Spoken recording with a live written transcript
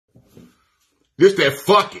This that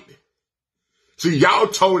fuck it. See, y'all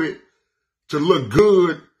told it to look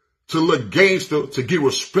good, to look gangster, to get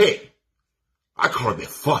respect. I call it that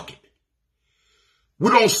fuck it. We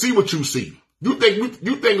don't see what you see. You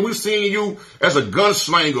think we seeing you as a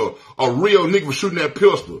gunslinger, a real nigga for shooting that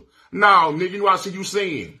pistol. No, nigga, you know what I see you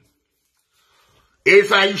saying. Every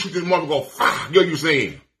time you shoot this mother go, fuck, you know what you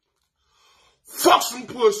saying. Fuck some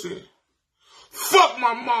pussy. Fuck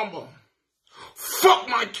my mama. Fuck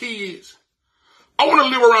my kids. I want to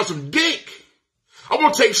live around some dick. I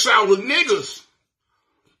want to take showers with niggas.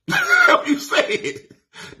 That's what you saying.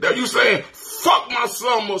 That's what you saying. Fuck my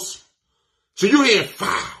summers. So you hearing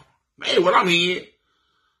foul. Man, what I'm hearing.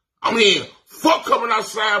 I'm hearing fuck coming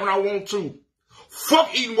outside when I want to.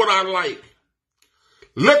 Fuck eating what I like.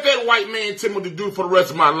 Let that white man tell me what to do for the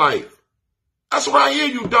rest of my life. That's what I hear,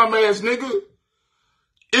 you dumbass nigga.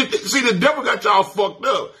 See, the devil got y'all fucked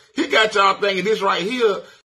up. He got y'all thinking this right here